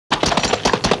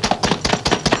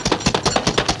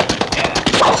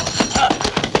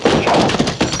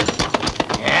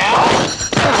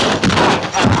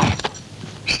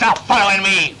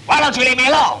don't you leave me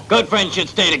alone? Good friends should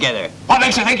stay together. What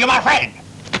makes you think you're my friend?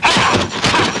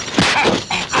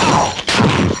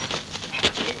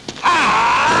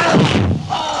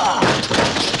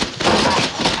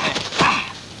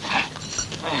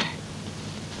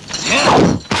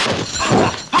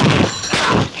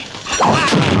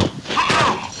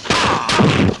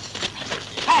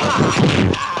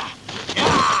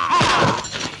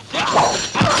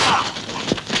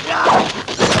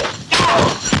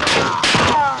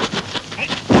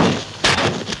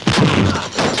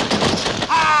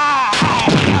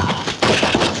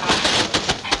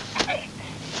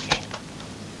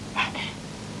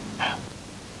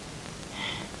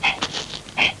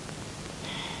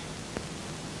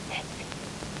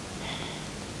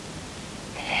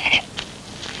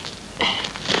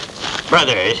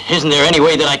 Brother, isn't there any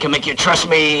way that I can make you trust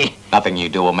me? Nothing you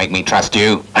do will make me trust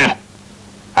you.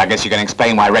 I guess you can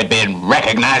explain why Redbeard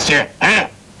recognized you, huh?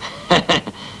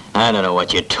 I don't know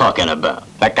what you're talking about.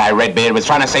 That guy Redbeard was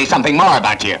trying to say something more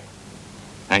about you.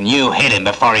 And you hit him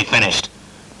before he finished.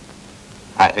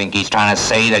 I think he's trying to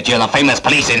say that you're the famous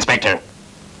police inspector.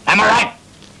 Am I right?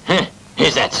 Huh?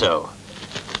 Is that so?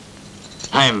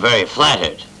 I'm very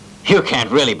flattered. You can't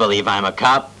really believe I'm a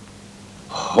cop.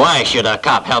 Why should a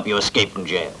cop help you escape from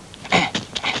jail?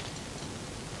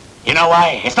 You know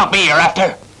why? It's not me you're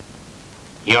after.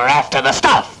 You're after the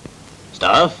stuff.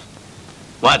 Stuff?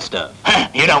 What stuff?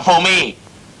 You don't fool me.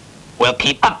 We'll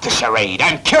keep up the charade.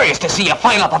 I'm curious to see your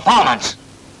final performance.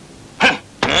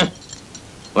 Huh?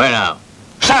 Where now?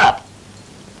 Shut up.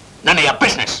 None of your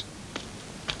business.